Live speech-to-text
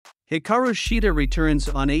Hikaru Shida returns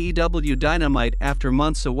on AEW Dynamite after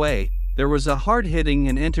months away. There was a hard-hitting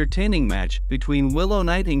and entertaining match between Willow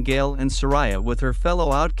Nightingale and Saraya with her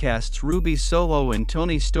fellow Outcasts Ruby Soho and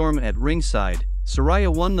Toni Storm at ringside.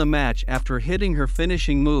 Saraya won the match after hitting her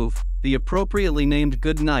finishing move, the appropriately named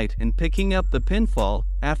Good Night, and picking up the pinfall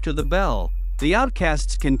after the bell. The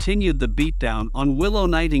Outcasts continued the beatdown on Willow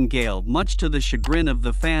Nightingale, much to the chagrin of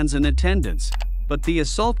the fans in attendance, but the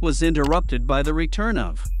assault was interrupted by the return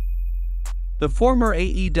of the former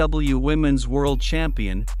AEW Women's World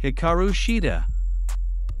Champion, Hikaru Shida,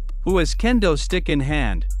 who has kendo stick in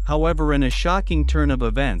hand. However, in a shocking turn of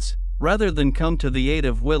events, rather than come to the aid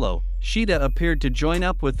of Willow, Shida appeared to join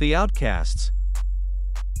up with the Outcasts,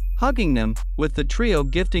 hugging them, with the trio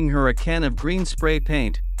gifting her a can of green spray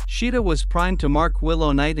paint. Shida was primed to mark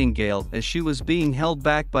Willow Nightingale as she was being held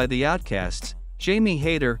back by the Outcasts. Jamie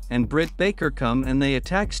Hayter and Britt come and they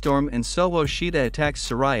attack Storm and Soho. Shida attacks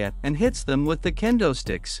Saraya and hits them with the kendo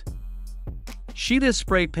sticks. Shida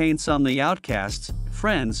spray paints on the Outcasts.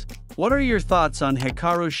 Friends, what are your thoughts on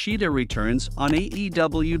Hikaru Shida returns on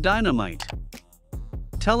AEW Dynamite?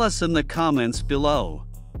 Tell us in the comments below.